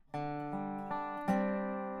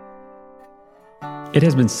It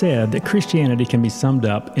has been said that Christianity can be summed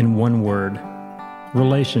up in one word: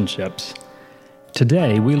 relationships.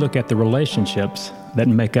 Today, we look at the relationships that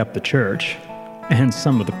make up the church and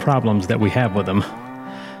some of the problems that we have with them.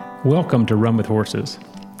 Welcome to Run with Horses.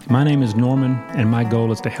 My name is Norman, and my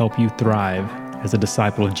goal is to help you thrive as a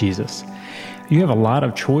disciple of Jesus. You have a lot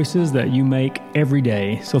of choices that you make every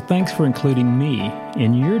day, so thanks for including me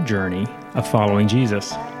in your journey of following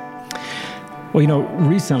Jesus. Well,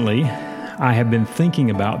 recently, I have been thinking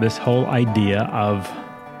about this whole idea of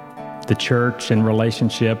the church and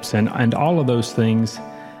relationships and all of those things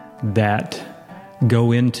that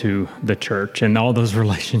go into the church and all those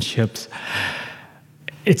relationships.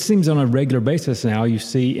 It seems on a regular basis now you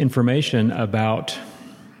see information about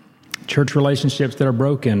church relationships that are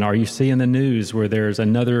broken, or you see in the news where there's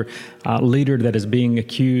another leader that is being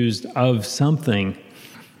accused of something.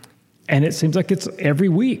 And it seems like it's every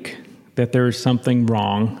week that there is something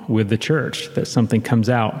wrong with the church, that something comes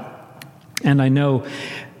out. And I know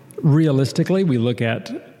realistically, we look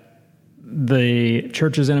at the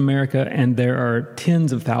churches in America, and there are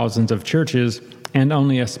tens of thousands of churches, and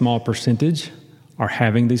only a small percentage are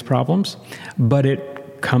having these problems. But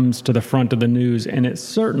it comes to the front of the news, and it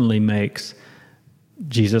certainly makes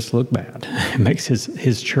Jesus look bad. It makes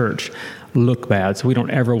his church look bad, so we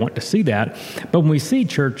don't ever want to see that. But when we see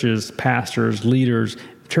churches, pastors, leaders,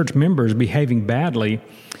 church members behaving badly,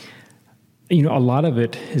 a lot of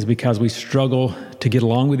it is because we struggle to get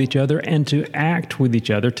along with each other and to act with each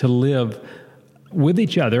other, to live with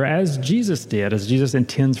each other as Jesus did, as Jesus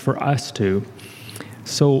intends for us to.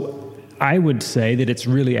 So I would say that it's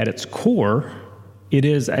really at its core, it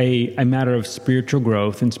is a matter of spiritual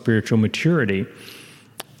growth and spiritual maturity.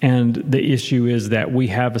 And the issue is that we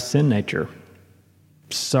have a sin nature.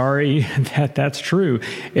 Sorry that's true.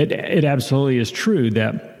 It absolutely is true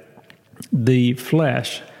that the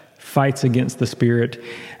flesh fights against the spirit.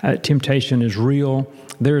 Temptation is real.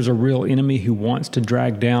 There is a real enemy who wants to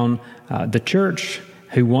drag down the church,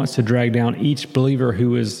 who wants to drag down each believer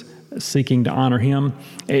who is seeking to honor him.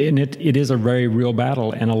 And it is a very real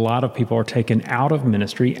battle. And a lot of people are taken out of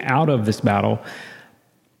ministry, out of this battle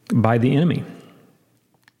by the enemy.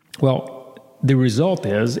 Well, the result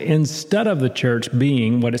is, instead of the church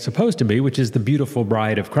being what it's supposed to be, which is the beautiful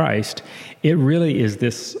bride of Christ, it really is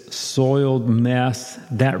this soiled mess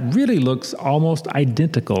that really looks almost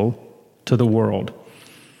identical to the world.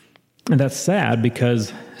 And that's sad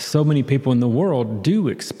because so many people in the world do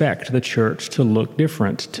expect the church to look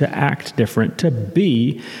different, to act different, to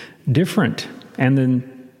be different. And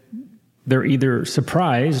then they're either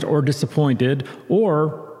surprised or disappointed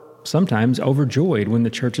or sometimes overjoyed when the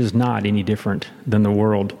church is not any different than the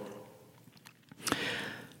world.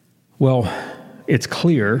 Well, it's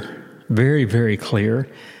clear, very, very clear,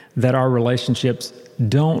 that our relationships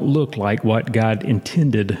don't look like what God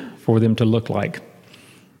intended for them to look like.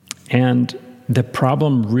 And the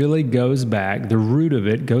problem really goes back, the root of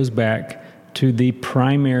it goes back to the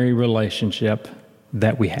primary relationship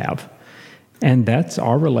that we have. And that's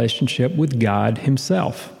our relationship with God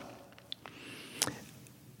Himself.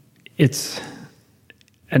 It's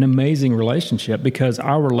an amazing relationship because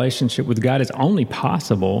our relationship with God is only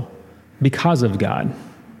possible because of God,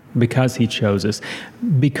 because He chose us,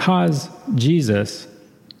 because Jesus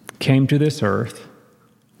came to this earth,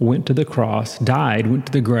 went to the cross, died, went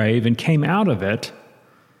to the grave, and came out of it,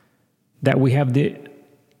 that we have the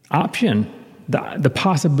option, the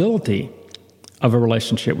possibility of a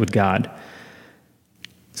relationship with God.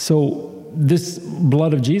 So this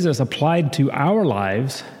blood of Jesus applied to our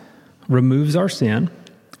lives removes our sin,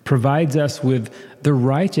 provides us with the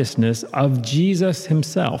righteousness of Jesus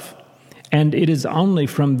Himself. And it is only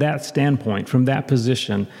from that standpoint, from that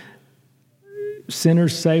position,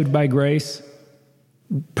 sinners saved by grace,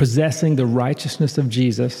 possessing the righteousness of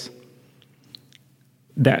Jesus,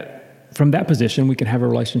 that from that position we can have a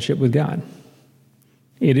relationship with God.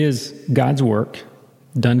 It is God's work,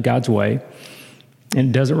 done God's way, and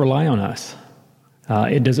it doesn't rely on us.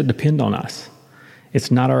 It doesn't depend on us.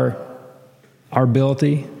 It's not our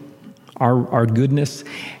ability, our goodness.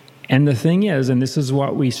 And the thing is, and this is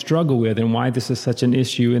what we struggle with and why this is such an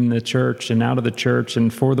issue in the church and out of the church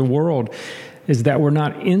and for the world, is that we're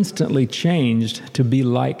not instantly changed to be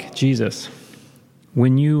like Jesus.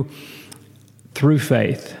 When you, through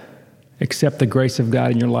faith, accept the grace of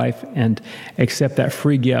God in your life and accept that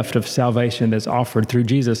free gift of salvation that's offered through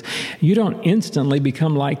Jesus, you don't instantly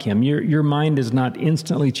become like Him. Your mind is not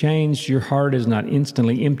instantly changed. Your heart is not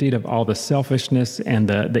instantly emptied of all the selfishness and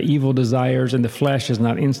the evil desires, and the flesh is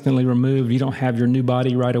not instantly removed. You don't have your new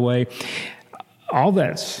body right away. All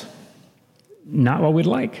that's not what we'd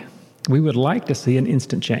like. We would like to see an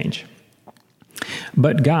instant change.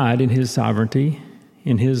 But God, in His sovereignty,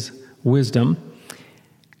 in His wisdom,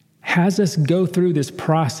 has us go through this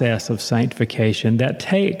process of sanctification that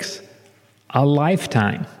takes a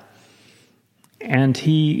lifetime. And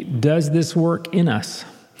He does this work in us.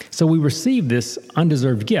 So we receive this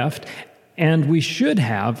undeserved gift, and we should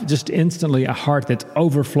have just instantly a heart that's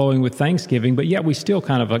overflowing with thanksgiving, but yet we still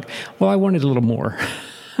kind of like, well, I wanted a little more.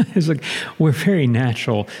 It's like we're very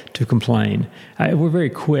natural to complain. We're very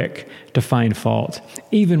quick to find fault,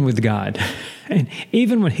 even with God. And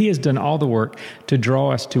even when He has done all the work to draw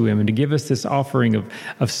us to Him and to give us this offering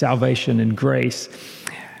of salvation and grace,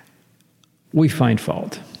 we find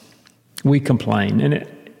fault. We complain. And it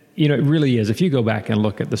really is. If you go back and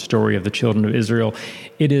look at the story of the children of Israel,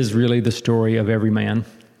 it is really the story of every man.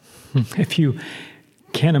 If you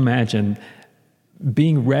can imagine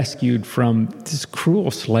being rescued from this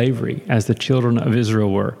cruel slavery as the children of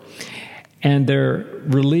Israel were, and they're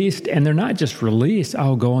released, and they're not just released,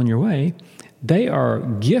 oh, go on your way. They are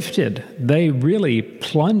gifted. They really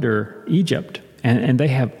plunder Egypt, and they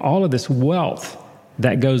have all of this wealth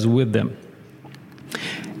that goes with them.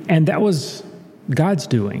 And that was God's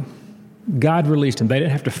doing. God released them. They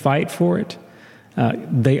didn't have to fight for it.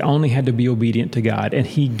 They only had to be obedient to God, and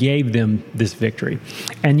He gave them this victory.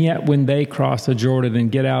 And yet when they cross the Jordan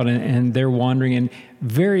and get out and they're wandering, and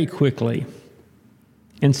very quickly,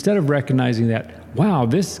 instead of recognizing that, wow,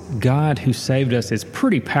 this God who saved us is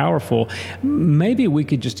pretty powerful, maybe we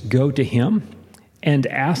could just go to Him and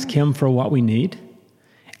ask Him for what we need,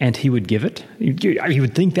 and He would give it. You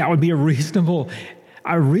would think that would be a reasonable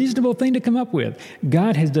thing to come up with.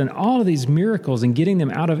 God has done all of these miracles in getting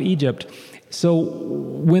them out of Egypt. So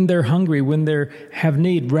when they're hungry, when they have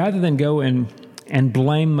need, rather than go and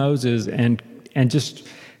blame Moses and just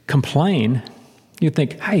complain, you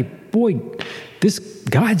think, hey, boy, this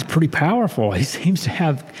God's pretty powerful. He seems to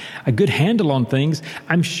have a good handle on things.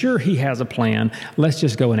 I'm sure He has a plan. Let's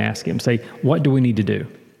just go and ask Him. Say, what do we need to do?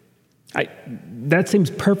 That seems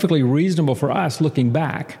perfectly reasonable for us looking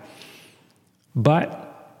back. But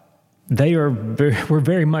we're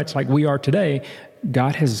very much like we are today.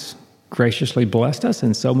 God has graciously blessed us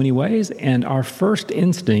in so many ways, and our first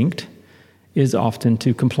instinct is often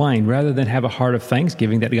to complain rather than have a heart of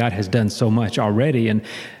thanksgiving that God has done so much already. And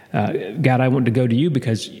God, I want to go to You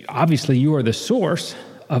because obviously You are the source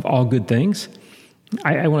of all good things.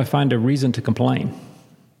 I want to find a reason to complain.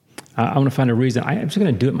 I want to find a reason. I'm just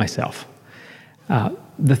going to do it myself.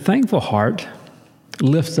 The thankful heart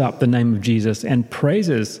lifts up the name of Jesus and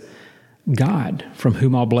praises God from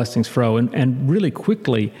whom all blessings flow, and really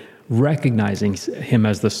quickly recognizing Him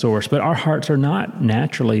as the source. But our hearts are not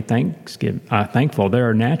naturally thankful. There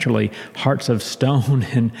are naturally hearts of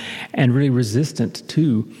stone and really resistant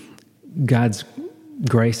to God's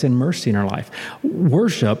grace and mercy in our life.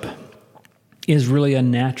 Worship is really a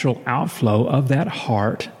natural outflow of that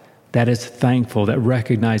heart that is thankful, that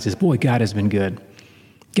recognizes, boy, God has been good.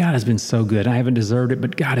 God has been so good. I haven't deserved it,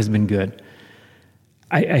 but God has been good.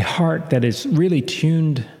 A heart that is really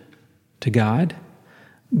tuned to God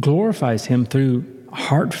glorifies Him through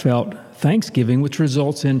heartfelt thanksgiving, which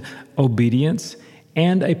results in obedience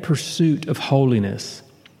and a pursuit of holiness.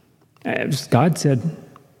 As God said,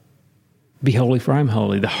 be holy for I'm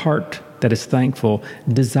holy. The heart that is thankful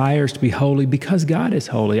desires to be holy because God is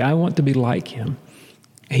holy. I want to be like Him.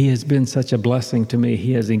 He has been such a blessing to me.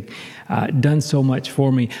 He has done so much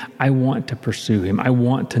for me. I want to pursue Him. I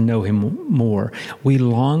want to know Him more. We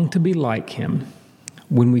long to be like Him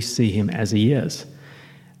when we see Him as He is.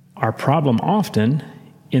 Our problem often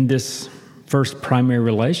in this first primary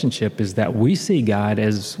relationship is that we see God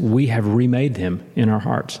as we have remade Him in our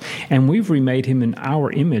hearts. And we've remade Him in our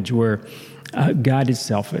image where God is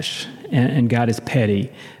selfish and God is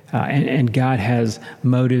petty. And God has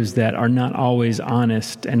motives that are not always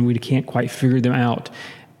honest, and we can't quite figure them out.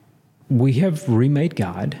 We have remade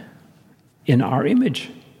God in our image.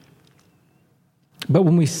 But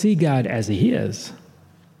when we see God as He is,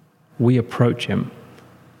 we approach Him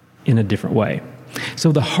in a different way.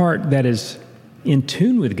 So the heart that is in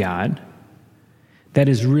tune with God, that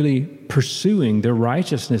is really pursuing the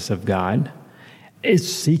righteousness of God,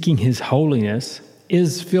 is seeking His holiness,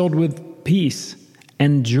 is filled with peace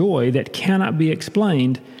and joy that cannot be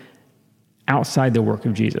explained outside the work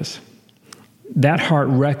of Jesus. That heart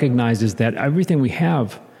recognizes that everything we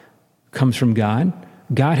have comes from God.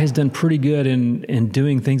 God has done pretty good in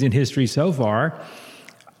doing things in history so far.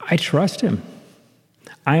 I trust Him.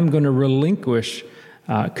 I am going to relinquish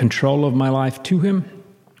control of my life to Him,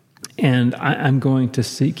 and I'm going to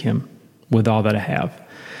seek Him with all that I have.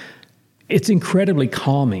 It's incredibly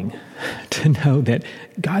calming to know that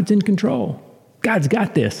God's in control. God's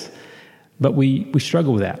got this. But we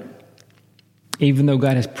struggle with that. Even though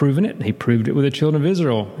God has proven it, he proved it with the children of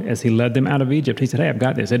Israel as he led them out of Egypt. He said, hey, I've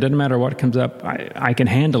got this. It doesn't matter what comes up. I can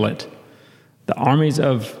handle it. The armies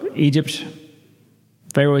of Egypt,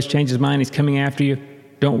 Pharaoh has changed his mind. He's coming after you.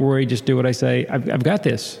 Don't worry. Just do what I say. I've got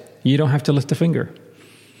this. You don't have to lift a finger.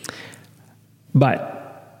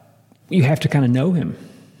 But you have to kind of know him.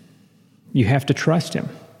 You have to trust him.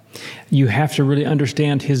 You have to really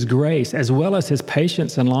understand his grace as well as his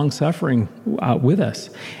patience and long-suffering with us.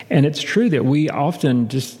 And it's true that we often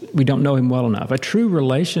we don't know him well enough. A true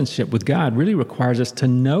relationship with God really requires us to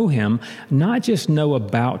know him, not just know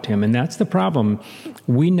about him. And that's the problem.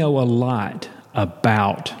 We know a lot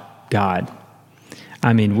about God.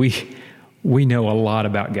 I mean, we know a lot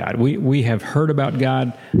about God. We have heard about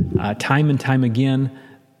God time and time again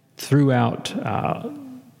throughout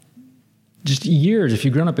just years. If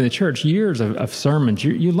you've grown up in the church, years of sermons,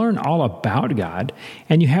 you learn all about God,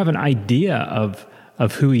 and you have an idea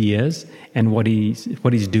of who he is and what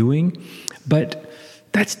he's doing. But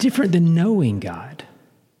that's different than knowing God.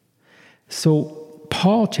 So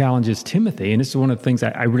Paul challenges Timothy, and this is one of the things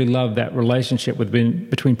I really love, that relationship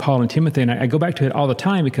between Paul and Timothy, and I go back to it all the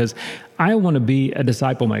time because I want to be a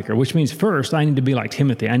disciple maker, which means first I need to be like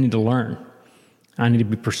Timothy. I need to learn. I need to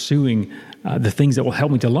be pursuing the things that will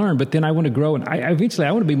help me to learn, but then I want to grow, and eventually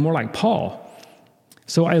I want to be more like Paul.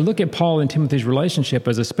 So I look at Paul and Timothy's relationship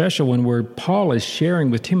as a special one where Paul is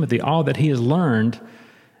sharing with Timothy all that he has learned,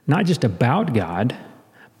 not just about God,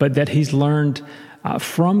 but that he's learned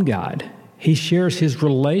from God. He shares his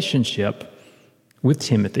relationship with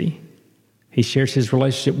Timothy. He shares his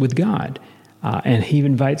relationship with God. And he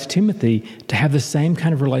invites Timothy to have the same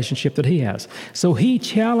kind of relationship that he has. So he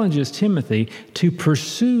challenges Timothy to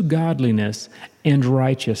pursue godliness and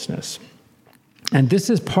righteousness. And this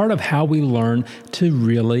is part of how we learn to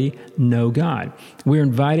really know God. We're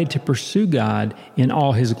invited to pursue God in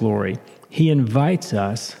all his glory. He invites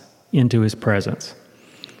us into his presence.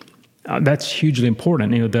 That's hugely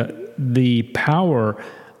important. You know, the power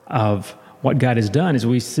of what God has done is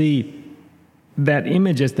we see that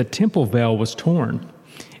image as the temple veil was torn.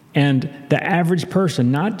 And the average person,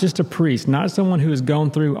 not just a priest, not someone who has gone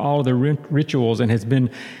through all of the rituals and has been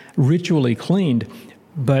ritually cleaned,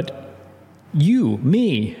 but you,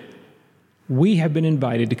 me, we have been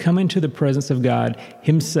invited to come into the presence of God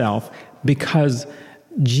himself because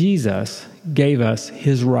Jesus gave us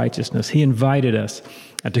his righteousness. He invited us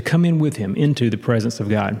to come in with him into the presence of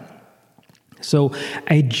God. So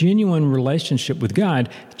a genuine relationship with God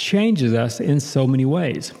changes us in so many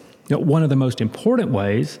ways. You know, one of the most important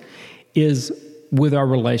ways is with our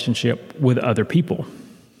relationship with other people.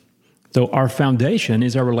 So our foundation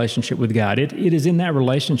is our relationship with God. It is in that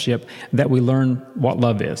relationship that we learn what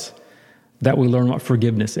love is, that we learn what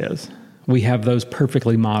forgiveness is. We have those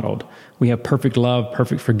perfectly modeled. We have perfect love,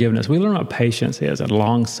 perfect forgiveness. We learn what patience is and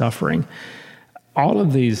long-suffering. All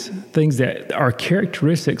of these things that are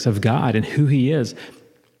characteristics of God and who he is,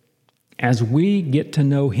 as we get to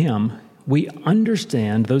know him, we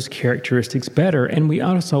understand those characteristics better, and we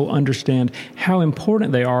also understand how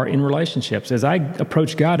important they are in relationships. As I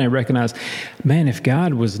approach God and I recognize, man, if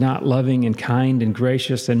God was not loving and kind and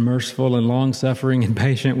gracious and merciful and long-suffering and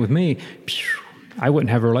patient with me, I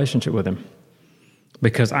wouldn't have a relationship with him.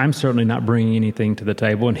 Because I'm certainly not bringing anything to the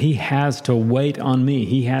table, and he has to wait on me.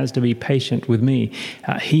 He has to be patient with me.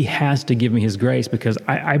 He has to give me his grace because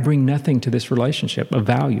I bring nothing to this relationship of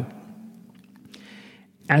value.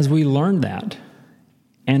 As we learn that,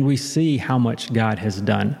 and we see how much God has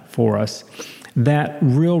done for us, that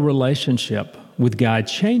real relationship with God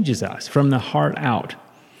changes us from the heart out,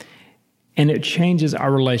 and it changes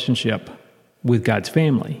our relationship with God's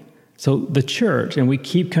family. So the church, and we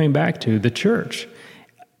keep coming back to the church,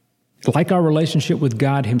 like our relationship with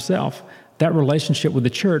God himself, that relationship with the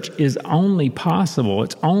church is only possible,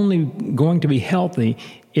 it's only going to be healthy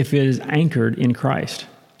if it is anchored in Christ.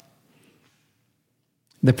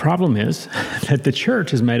 The problem is that the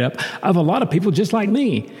church is made up of a lot of people just like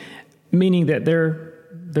me, meaning that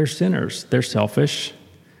they're sinners, they're selfish,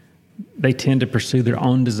 they tend to pursue their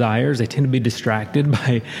own desires, they tend to be distracted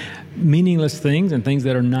by meaningless things and things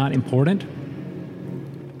that are not important.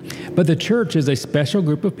 But the church is a special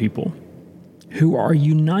group of people who are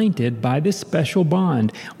united by this special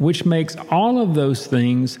bond, which makes all of those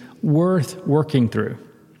things worth working through.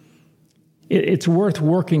 It's worth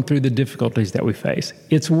working through the difficulties that we face.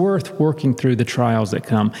 It's worth working through the trials that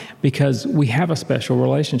come because we have a special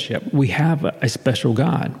relationship. We have a special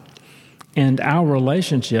God. And our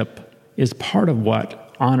relationship is part of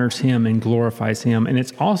what honors him and glorifies him. And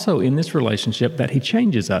it's also in this relationship that he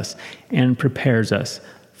changes us and prepares us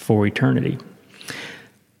for eternity.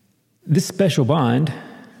 This special bond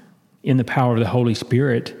in the power of the Holy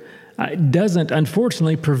Spirit doesn't,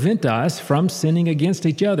 unfortunately, prevent us from sinning against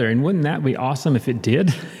each other. And wouldn't that be awesome if it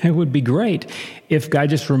did? It would be great if God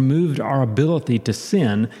just removed our ability to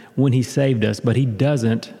sin when He saved us, but He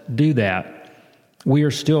doesn't do that. We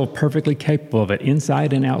are still perfectly capable of it,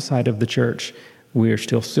 inside and outside of the church. We are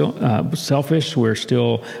still selfish. We're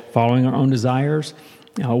still following our own desires.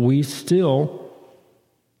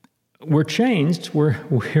 We're changed.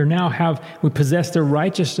 We possess the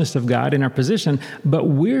righteousness of God in our position, but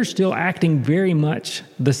we're still acting very much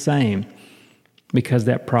the same because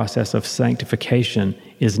that process of sanctification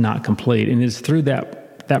is not complete. And it's through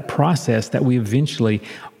that process that we eventually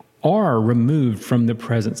are removed from the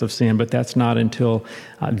presence of sin, but that's not until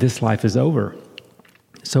this life is over.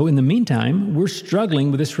 So in the meantime, we're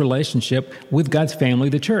struggling with this relationship with God's family,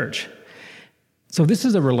 the church. So this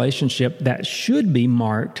is a relationship that should be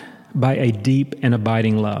marked by a deep and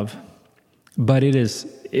abiding love. But it is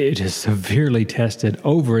severely tested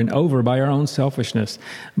over and over by our own selfishness,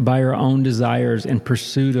 by our own desires in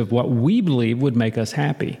pursuit of what we believe would make us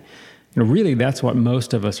happy. Really, that's what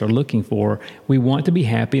most of us are looking for. We want to be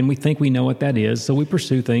happy, and we think we know what that is, so we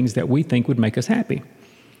pursue things that we think would make us happy.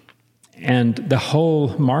 And the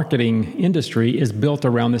whole marketing industry is built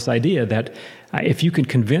around this idea that if you can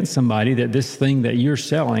convince somebody that this thing that you're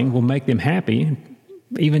selling will make them happy,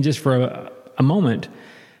 even just for a moment,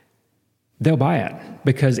 they'll buy it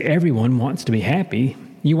because everyone wants to be happy.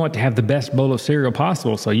 You want to have the best bowl of cereal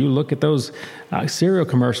possible. So you look at those cereal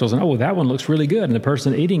commercials and, that one looks really good. And the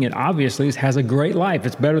person eating it obviously has a great life.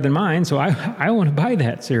 It's better than mine, so I want to buy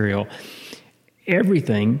that cereal.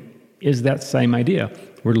 Everything is that same idea.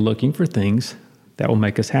 We're looking for things that will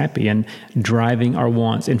make us happy and driving our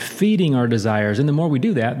wants and feeding our desires. And the more we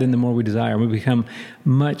do that, then the more we desire. We become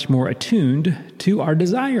much more attuned to our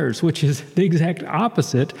desires, which is the exact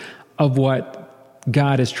opposite of what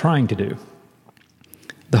God is trying to do.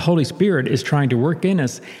 The Holy Spirit is trying to work in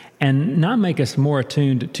us and not make us more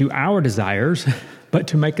attuned to our desires, but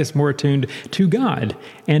to make us more attuned to God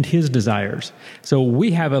and His desires. So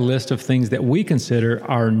we have a list of things that we consider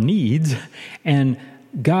our needs, and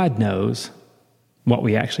God knows what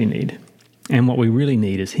we actually need. And what we really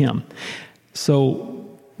need is Him.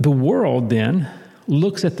 So the world then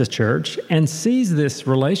looks at the church and sees this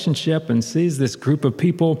relationship and sees this group of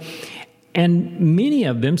people, and many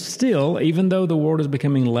of them still, even though the world is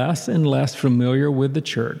becoming less and less familiar with the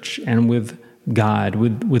church and with God,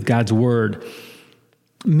 with God's Word,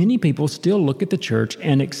 many people still look at the church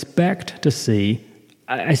and expect to see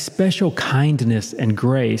a special kindness and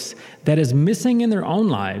grace that is missing in their own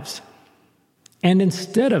lives. And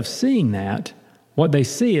instead of seeing that, what they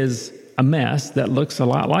see is a mess that looks a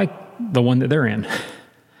lot like the one that they're in.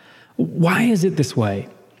 Why is it this way?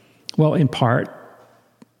 Well, in part,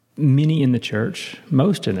 many in the church,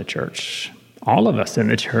 most in the church, all of us in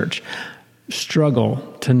the church, struggle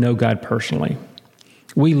to know God personally.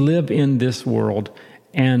 We live in this world,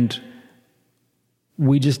 and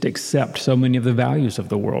we just accept so many of the values of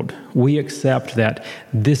the world. We accept that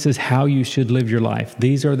this is how you should live your life.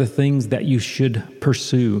 These are the things that you should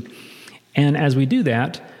pursue. And as we do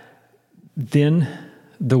that, then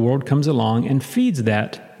the world comes along and feeds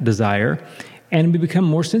that desire, and we become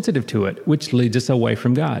more sensitive to it, which leads us away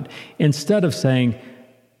from God. Instead of saying,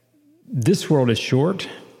 this world is short,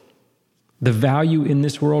 the value in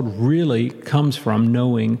this world really comes from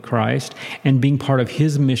knowing Christ and being part of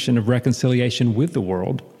His mission of reconciliation with the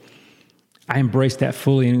world. I embrace that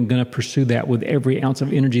fully and I'm going to pursue that with every ounce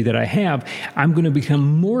of energy that I have. I'm going to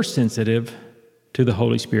become more sensitive to the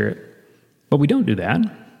Holy Spirit. But we don't do that.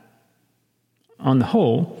 On the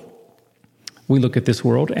whole, we look at this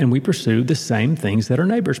world and we pursue the same things that our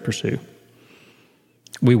neighbors pursue.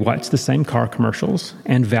 We watch the same car commercials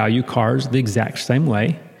and value cars the exact same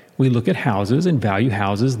way. We look at houses and value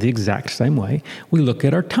houses the exact same way. We look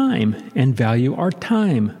at our time and value our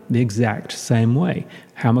time the exact same way.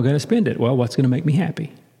 How am I going to spend it? Well, what's going to make me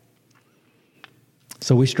happy?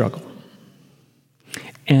 So we struggle.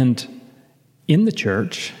 And in the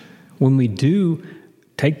church, when we do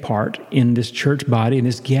take part in this church body, in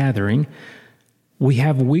this gathering, we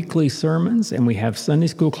have weekly sermons and we have Sunday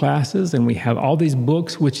school classes and we have all these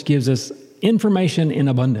books which gives us information in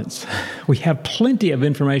abundance. We have plenty of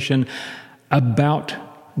information about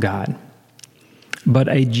God. But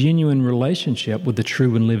a genuine relationship with the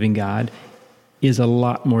true and living God is a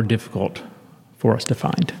lot more difficult for us to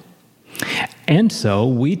find. And so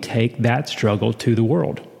we take that struggle to the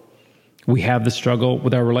world. We have the struggle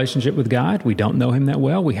with our relationship with God. We don't know Him that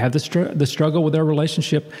well. We have the struggle with our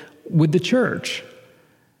relationship with the church.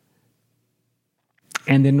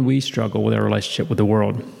 And then we struggle with our relationship with the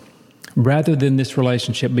world. Rather than this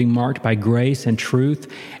relationship being marked by grace and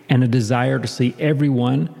truth and a desire to see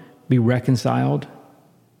everyone be reconciled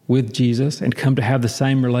with Jesus and come to have the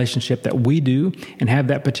same relationship that we do and have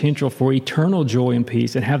that potential for eternal joy and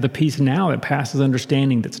peace and have the peace now that passes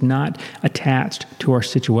understanding that's not attached to our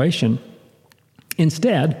situation.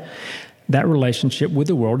 Instead, that relationship with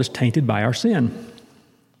the world is tainted by our sin.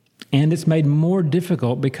 And it's made more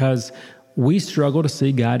difficult because we struggle to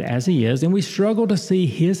see God as He is, and we struggle to see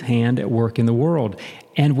His hand at work in the world.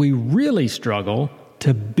 And we really struggle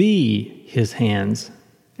to be His hands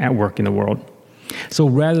at work in the world. So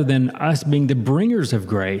rather than us being the bringers of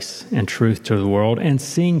grace and truth to the world and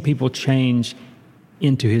seeing people change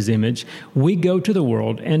into His image, we go to the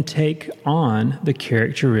world and take on the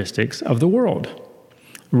characteristics of the world,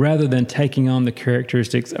 rather than taking on the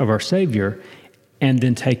characteristics of our Savior and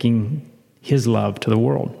then taking His love to the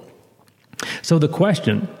world. So the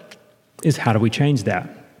question is, how do we change that?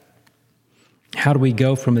 How do we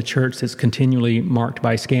go from the church that's continually marked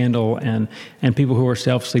by scandal and people who are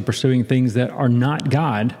selfishly pursuing things that are not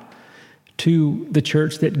God to the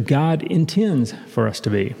church that God intends for us to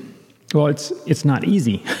be? Well, it's not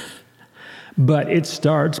easy, but it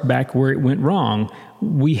starts back where it went wrong.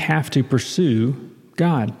 We have to pursue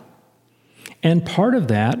God. And part of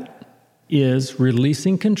that is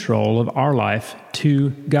releasing control of our life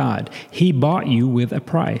to God. He bought you with a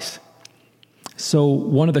price. So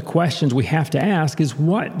one of the questions we have to ask is,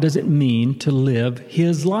 what does it mean to live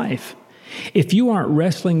His life? If you aren't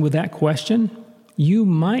wrestling with that question, you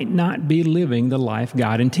might not be living the life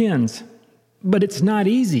God intends. But it's not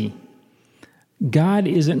easy. God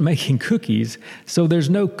isn't making cookies, so there's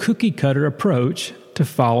no cookie-cutter approach to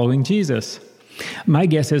following Jesus. My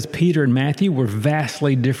guess is Peter and Matthew were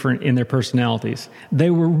vastly different in their personalities. They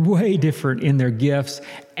were way different in their gifts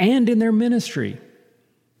and in their ministry.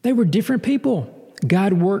 They were different people.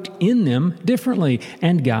 God worked in them differently,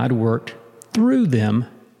 and God worked through them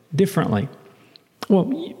differently.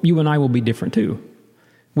 Well, you and I will be different too.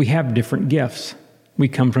 We have different gifts. We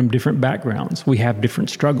come from different backgrounds. We have different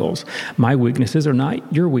struggles. My weaknesses are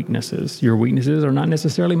not your weaknesses. Your weaknesses are not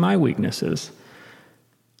necessarily my weaknesses.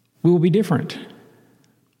 We will be different.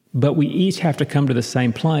 But we each have to come to the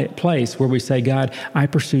same place where we say, God, I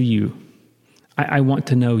pursue you. I want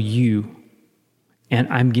to know you. And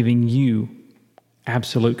I'm giving you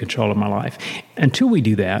absolute control of my life. Until we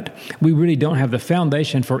do that, we really don't have the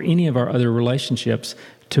foundation for any of our other relationships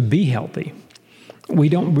to be healthy. We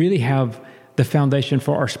don't really have the foundation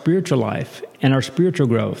for our spiritual life and our spiritual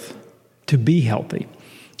growth to be healthy.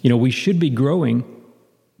 We should be growing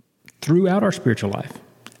throughout our spiritual life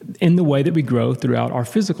in the way that we grow throughout our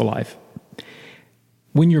physical life.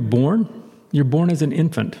 When you're born as an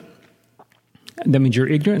infant. That means you're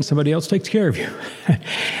ignorant and somebody else takes care of you.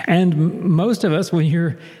 And most of us, when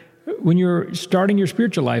you're starting your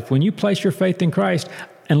spiritual life, when you place your faith in Christ,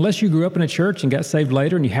 unless you grew up in a church and got saved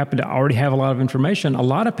later and you happen to already have a lot of information, a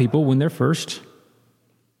lot of people, when they're first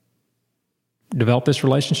develop this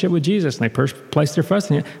relationship with Jesus and they first place their faith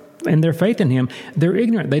in Him, and their faith in Him, they're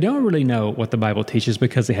ignorant. They don't really know what the Bible teaches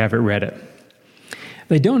because they haven't read it.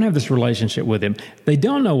 They don't have this relationship with Him. They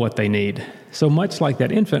don't know what they need. So much like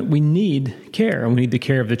that infant, we need care. We need the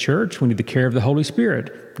care of the church. We need the care of the Holy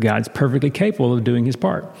Spirit. God's perfectly capable of doing His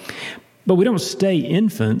part. But we don't stay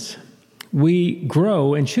infants. We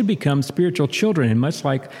grow and should become spiritual children. And much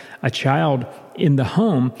like a child in the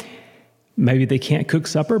home, maybe they can't cook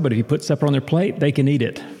supper, but if you put supper on their plate, they can eat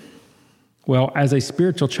it. Well, as a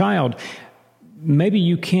spiritual child, maybe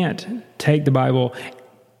you can't take the Bible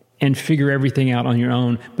and figure everything out on your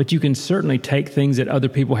own, but you can certainly take things that other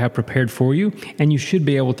people have prepared for you, and you should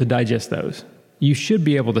be able to digest those. You should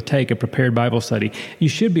be able to take a prepared Bible study. You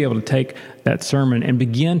should be able to take that sermon and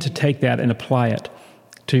begin to take that and apply it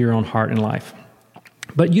to your own heart and life.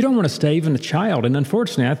 But you don't want to stay even a child, and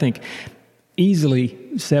unfortunately, I think easily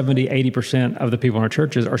 70, 80% of the people in our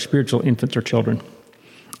churches are spiritual infants or children.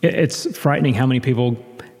 It's frightening how many people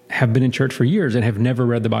have been in church for years and have never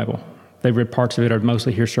read the Bible. They've read parts of it or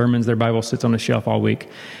mostly hear sermons. Their Bible sits on a shelf all week.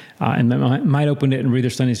 And they might open it and read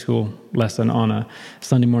their Sunday school lesson on a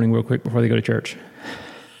Sunday morning real quick before they go to church.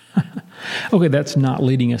 Okay, that's not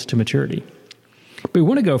leading us to maturity. But we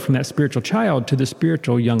want to go from that spiritual child to the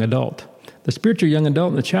spiritual young adult. The spiritual young adult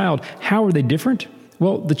and the child, how are they different?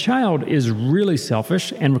 Well, the child is really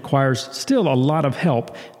selfish and requires still a lot of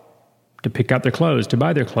help to pick out their clothes, to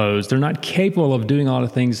buy their clothes. They're not capable of doing a lot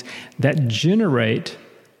of things that generate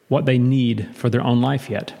what they need for their own life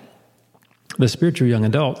yet. The spiritual young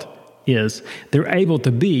adult is, they're able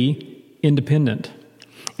to be independent.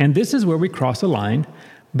 And this is where we cross a line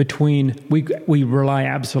we rely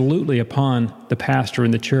absolutely upon the pastor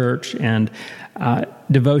in the church and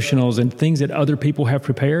devotionals and things that other people have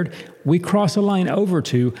prepared. We cross a line over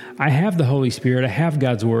to, I have the Holy Spirit, I have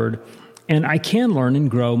God's Word, and I can learn and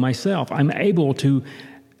grow myself. I'm able to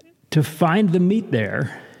find the meat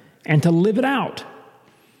there and to live it out.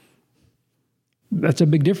 That's a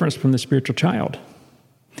big difference from the spiritual child.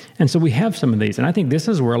 And so we have some of these. And I think this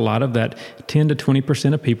is where a lot of that 10 to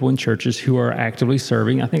 20% of people in churches who are actively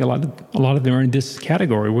serving, I think a lot of them are in this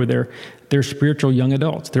category where they're spiritual young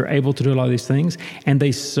adults. They're able to do a lot of these things, and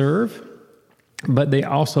they serve, but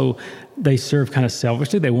they serve kind of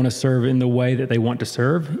selfishly. They want to serve in the way that they want to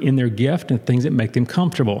serve, in their gift and things that make them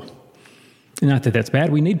comfortable. Not that that's bad.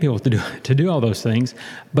 We need people to do all those things,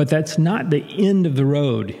 but that's not the end of the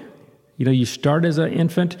road. You start as an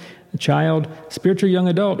infant, a child, spiritual young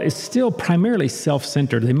adult is still primarily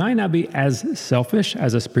self-centered. They might not be as selfish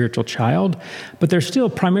as a spiritual child, but they're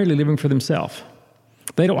still primarily living for themselves.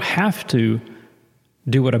 They don't have to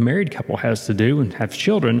do what a married couple has to do and have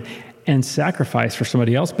children and sacrifice for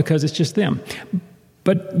somebody else because it's just them.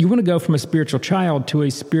 But you want to go from a spiritual child to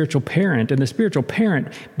a spiritual parent, and the spiritual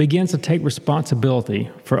parent begins to take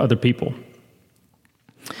responsibility for other people.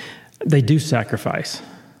 They do sacrifice.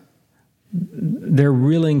 They're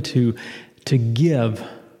willing to give,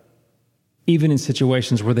 even in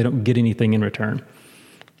situations where they don't get anything in return.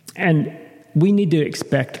 And we need to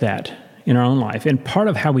expect that in our own life. And part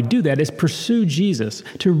of how we do that is pursue Jesus,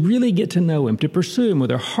 to really get to know him, to pursue him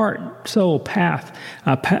with our heart, soul,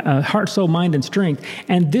 mind, and strength.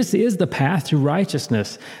 And this is the path to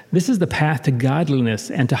righteousness. This is the path to godliness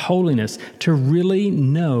and to holiness, to really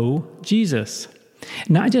know Jesus,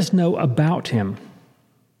 not just know about him.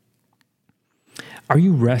 Are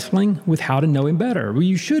you wrestling with how to know him better? Well,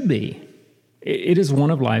 you should be. It is one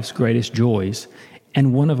of life's greatest joys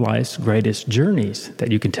and one of life's greatest journeys that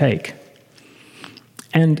you can take.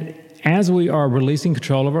 And as we are releasing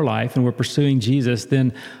control of our life and we're pursuing Jesus,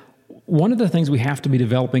 then one of the things we have to be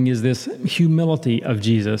developing is this humility of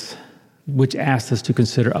Jesus, which asks us to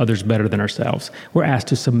consider others better than ourselves. We're asked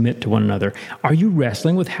to submit to one another. Are you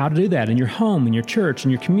wrestling with how to do that in your home, in your church,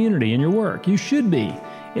 in your community, in your work? You should be.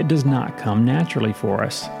 It does not come naturally for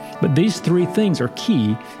us. But these three things are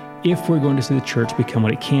key if we're going to see the church become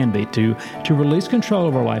what it can be, to release control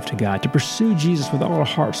of our life to God, to pursue Jesus with all our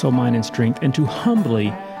heart, soul, mind, and strength, and to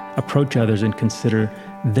humbly approach others and consider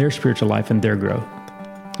their spiritual life and their growth.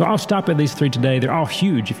 So I'll stop at these three today. They're all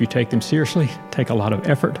huge if you take them seriously. Take a lot of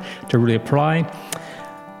effort to really apply.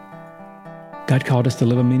 God called us to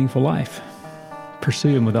live a meaningful life. Pursue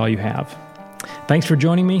him with all you have. Thanks for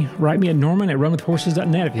joining me. Write me at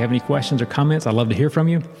norman@runwithhorses.net if you have any questions or comments. I'd love to hear from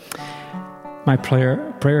you. My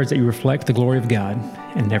prayer is that you reflect the glory of God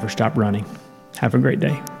and never stop running. Have a great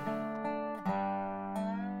day.